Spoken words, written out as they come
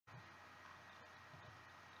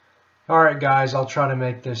Alright guys, I'll try to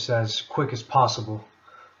make this as quick as possible.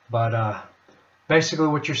 But basically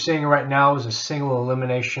what you're seeing right now is a single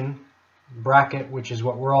elimination bracket, which is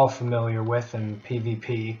what we're all familiar with in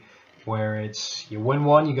PvP, where it's you win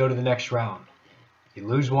one, you go to the next round. You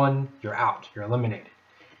lose one, you're out, you're eliminated.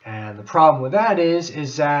 And the problem with that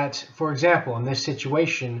is that, for example, in this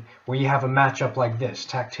situation where you have a matchup like this,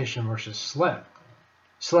 Tactician versus Slim,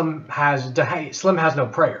 Slim has no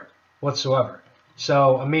prayer whatsoever.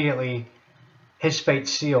 So immediately his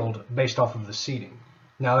fate's sealed based off of the seeding.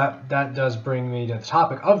 Now that does bring me to the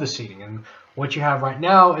topic of the seeding. And what you have right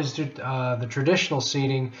now is the traditional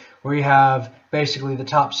seeding, where you have basically the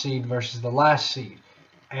top seed versus the last seed.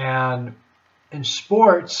 And in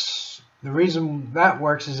sports, the reason that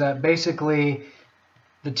works is that basically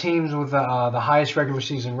the teams with the highest regular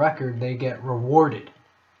season record, they get rewarded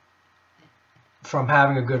from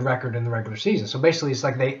having a good record in the regular season. So basically it's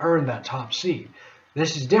like they earn that top seed.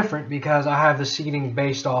 This is different because I have the seeding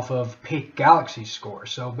based off of peak galaxy score.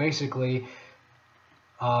 So basically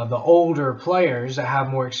the older players that have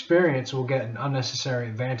more experience will get an unnecessary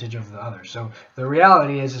advantage of the others. So the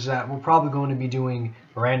reality is that we're probably going to be doing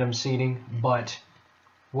random seeding, but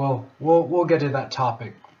we'll get to that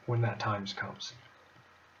topic when that time comes.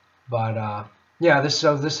 But yeah, this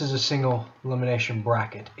is a single elimination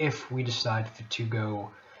bracket if we decide to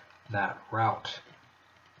go that route.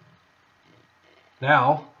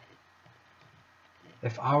 Now,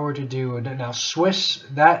 if I were to do now Swiss,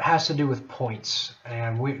 that has to do with points,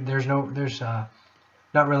 and there's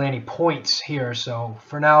not really any points here. So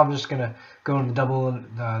for now, I'm just gonna go in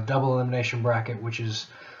the double elimination bracket, which is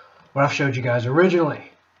what I've showed you guys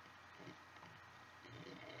originally,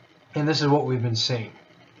 and this is what we've been seeing.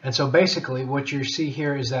 And so basically what you see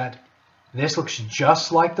here is that this looks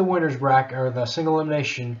just like the winner's bracket or the single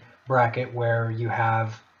elimination bracket, where you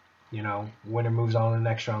have, you know, winner moves on to the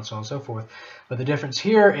next round, so on and so forth. But the difference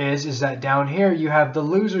here is that down here you have the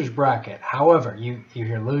loser's bracket. However, you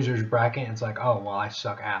hear loser's bracket and it's like, oh, well, I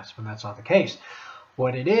suck ass, but that's not the case.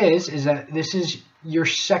 What it is that this is your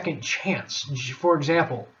second chance. For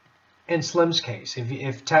example, in Slim's case,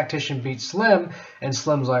 if Tactician beats Slim and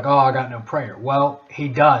Slim's like, oh, I got no prayer, well, he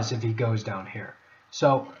does if he goes down here.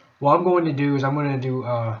 So what I'm going to do is I'm going to do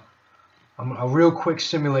a real quick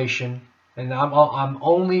simulation, and I'm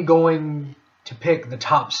only going to pick the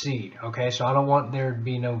top seed, okay? So I don't want there to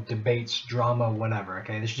be no debates, drama, whatever,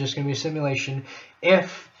 okay? This is just going to be a simulation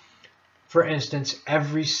if, for instance,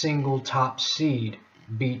 every single top seed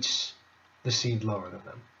beats the seed lower than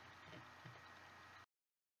them.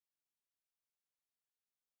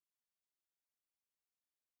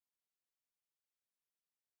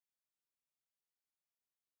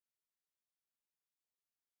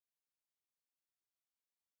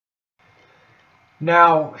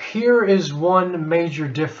 Now, here is one major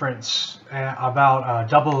difference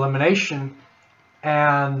about double elimination,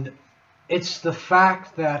 and it's the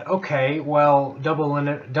fact that, okay, well, double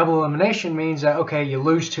elimination means that, okay, you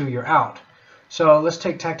lose two, you're out. So let's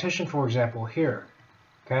take Tactician, for example, here,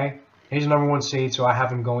 okay? He's the #1 seed, so I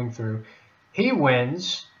have him going through. He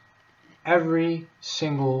wins every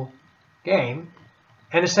single game.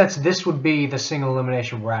 In a sense, this would be the single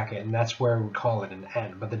elimination bracket, and that's where we would call it an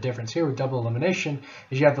end. But the difference here with double elimination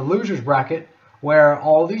is you have the loser's bracket, where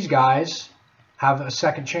all these guys have a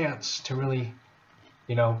second chance to really,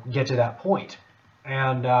 you know, get to that point.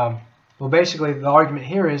 And, well, basically, the argument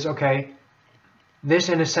here is, okay, this,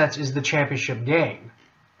 in a sense, is the championship game.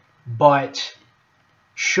 But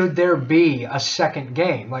should there be a second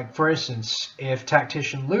game? Like, for instance, if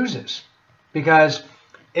Tactician loses, because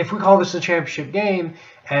if we call this a championship game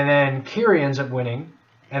and then Kiri ends up winning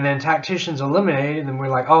and then Tactician's eliminated and then we're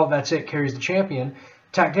like, oh, that's it, Kiri's the champion,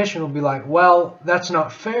 Tactician will be like, well, that's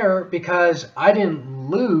not fair because I didn't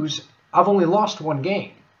lose, I've only lost one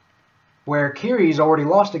game, where Kiri's already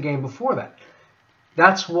lost a game before that.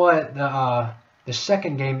 That's what the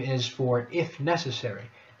second game is for, if necessary.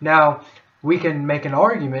 Now, we can make an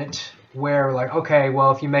argument where, like, okay,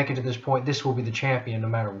 well, if you make it to this point, this will be the champion no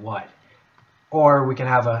matter what. Or we can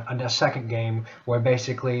have a second game where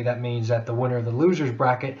basically that means that the winner of the loser's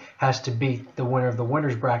bracket has to beat the winner of the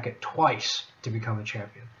winner's bracket twice to become the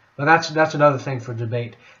champion. But that's another thing for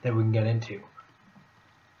debate that we can get into.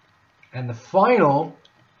 And the final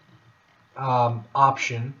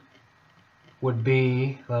option would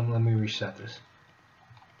be, let me reset this.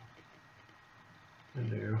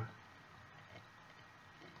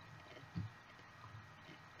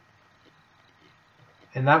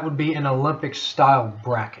 And that would be an Olympic-style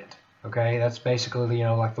bracket, okay? That's basically, you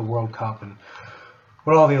know, like the World Cup and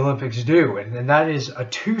what all the Olympics do. And that is a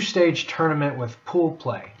two-stage tournament with pool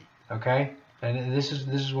play, okay? And this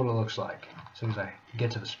is what it looks like as soon as I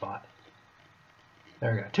get to the spot.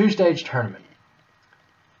 There we go. 2-stage tournament.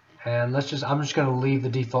 And I'm just going to leave the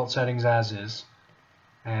default settings as is.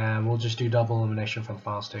 And we'll just do double elimination for the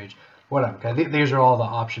final stage. Whatever. Okay. These are all the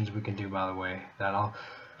options we can do, by the way.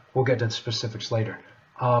 We'll get to the specifics later.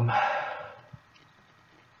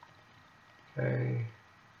 Okay.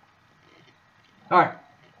 Alright.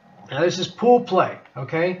 Now this is pool play.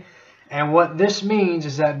 Okay. And what this means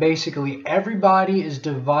is that basically everybody is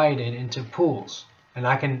divided into pools. And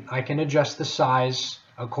I can adjust the size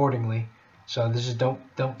accordingly. So this is don't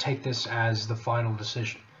take this as the final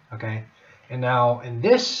decision, okay? And now in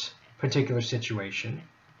this particular situation,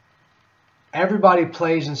 everybody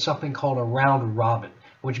plays in something called a round robin,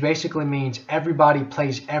 which basically means everybody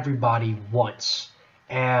plays everybody once.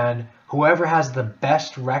 And whoever has the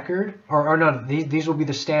best record, or no, these will be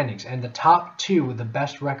the standings, and the top 2 with the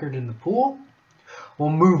best record in the pool will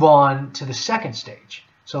move on to the second stage.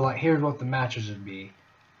 So like here's what the matches would be.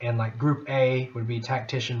 And like Group A would be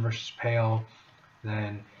Tactician versus Pale,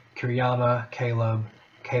 then Kiriyama, Caleb,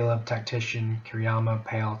 Tactician, Kiriyama,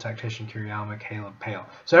 Pale, Tactician, Kiriyama, Caleb, Pale.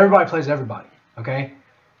 So everybody plays everybody, okay?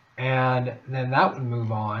 And then that would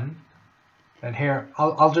move on. And here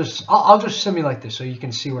I'll just simulate this so you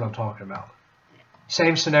can see what I'm talking about.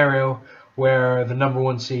 Same scenario where the number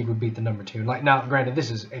 1 seed would beat the number 2. Like now, granted, this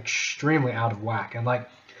is extremely out of whack, and like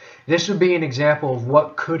this would be an example of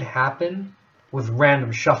what could happen with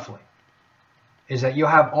random shuffling, is that you'll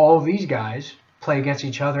have all of these guys play against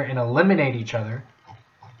each other and eliminate each other,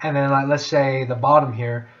 and then like let's say the bottom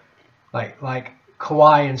here, like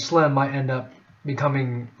Kawhi and Slim might end up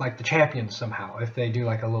becoming like the champions somehow if they do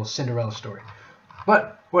like a little Cinderella story.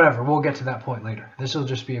 But whatever, we'll get to that point later. This will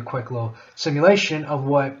just be a quick little simulation of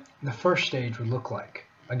what the first stage would look like.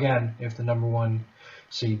 Again, if the number 1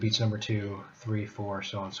 seed beats number 2, 3, 4,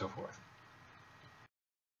 so on and so forth.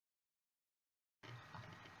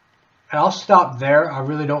 And I'll stop there. I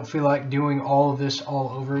really don't feel like doing all of this all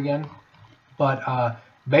over again. But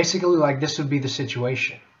basically, like this would be the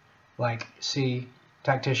situation. Like, see,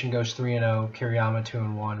 Tactician goes 3-0, Kiriyama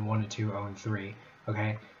 2-1, 1-2, 0-3.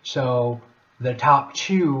 Okay, so the top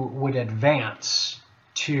 2 would advance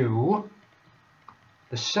to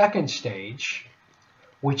the second stage,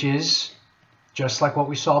 which is just like what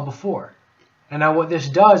we saw before. And now what this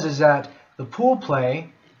does is that the pool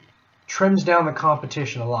play trims down the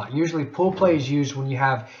competition a lot. Usually pool play is used when you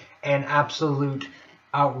have an absolute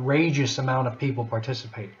outrageous amount of people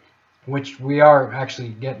participating, which we are actually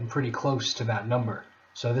getting pretty close to that number.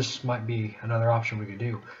 So this might be another option we could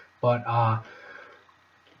do. But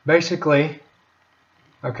basically,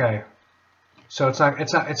 okay, so it's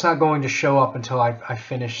not going to show up until I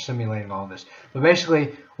finish simulating all this. But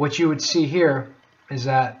basically what you would see here is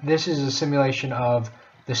that this is a simulation of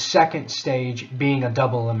the second stage being a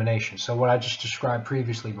double elimination. So what I just described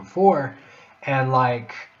previously before, and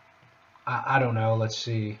like, I don't know, let's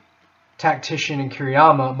see, Tactician and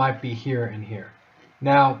Kiriyama might be here and here.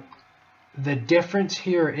 Now, the difference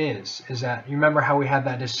here is that, you remember how we had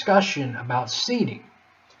that discussion about seeding?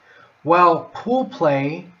 Well, pool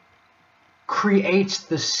play creates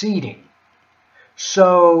the seeding.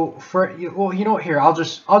 So, well, you know what, here, I'll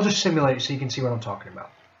just simulate it so you can see what I'm talking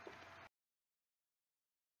about.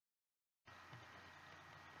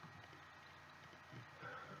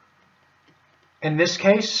 In this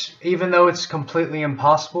case, even though it's completely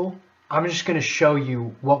impossible, I'm just going to show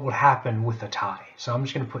you what would happen with a tie. So I'm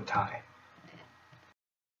just going to put tie.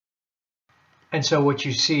 And so what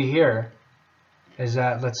you see here is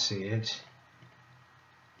that, let's see,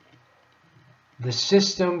 the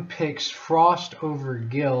system picks Frost over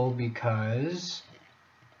Gill because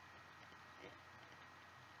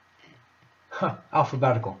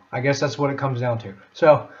alphabetical. I guess that's what it comes down to.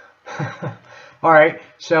 So all right,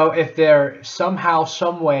 so if there somehow,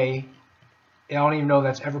 some way, I don't even know if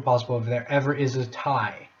that's ever possible, if there ever is a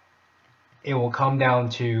tie, it will come down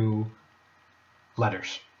to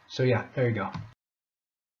letters. So yeah, there you go.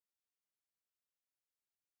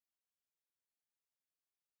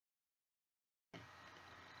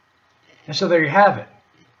 And so there you have it.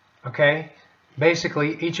 Okay,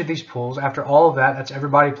 basically each of these pools, after all of that, that's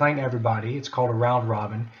everybody playing everybody. It's called a round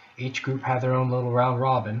robin. Each group had their own little round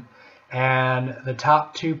robin. And the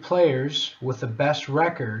top 2 players with the best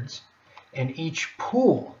records in each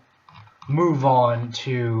pool move on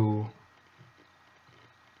to,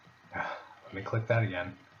 let me click that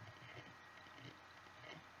again,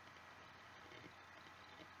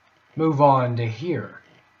 move on to here.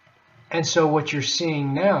 And so what you're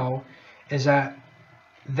seeing now is that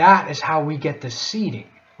is how we get the seeding.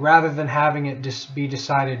 Rather than having it just be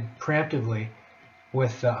decided preemptively,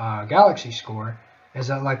 with the Galaxy score is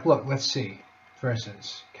that, like, look, let's see, for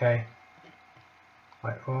instance, okay,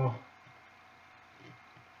 like, well,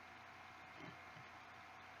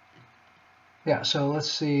 yeah, so let's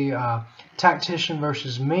see, Tactician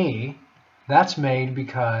versus me, that's made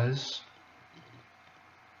because,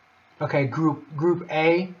 okay, Group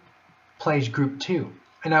A plays Group 2.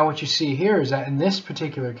 And now what you see here is that in this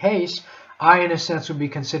particular case, I, in a sense, would be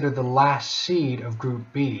considered the last seed of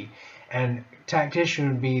Group B, and Tactician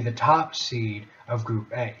would be the top seed of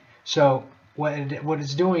Group A. So what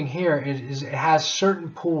it's doing here is it has certain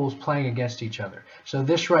pools playing against each other. So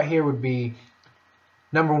this right here would be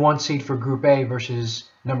 #1 seed for Group A versus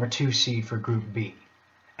 #2 seed for Group B.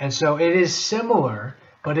 And so it is similar,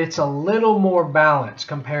 but it's a little more balanced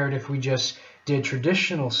compared if we just did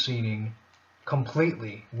traditional seeding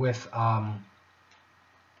completely with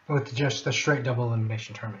just the straight double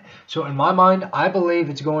elimination tournament. So in my mind, I believe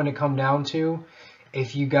it's going to come down to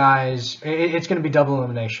if you guys, it's going to be double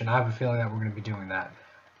elimination. I have a feeling that we're going to be doing that.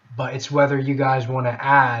 But it's whether you guys want to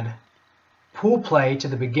add pool play to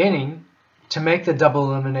the beginning to make the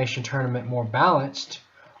double elimination tournament more balanced,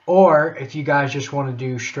 or if you guys just want to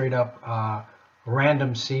do straight up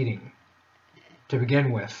random seeding to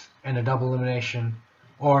begin with, and a double elimination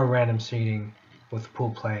or random seeding with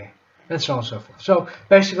pool play, and so on and so forth. So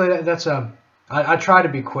basically, that's I try to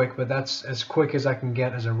be quick, but that's as quick as I can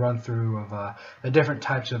get as a run through of the different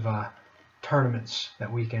types of tournaments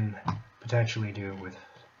that we can potentially do with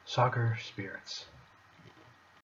Soccer Spirits.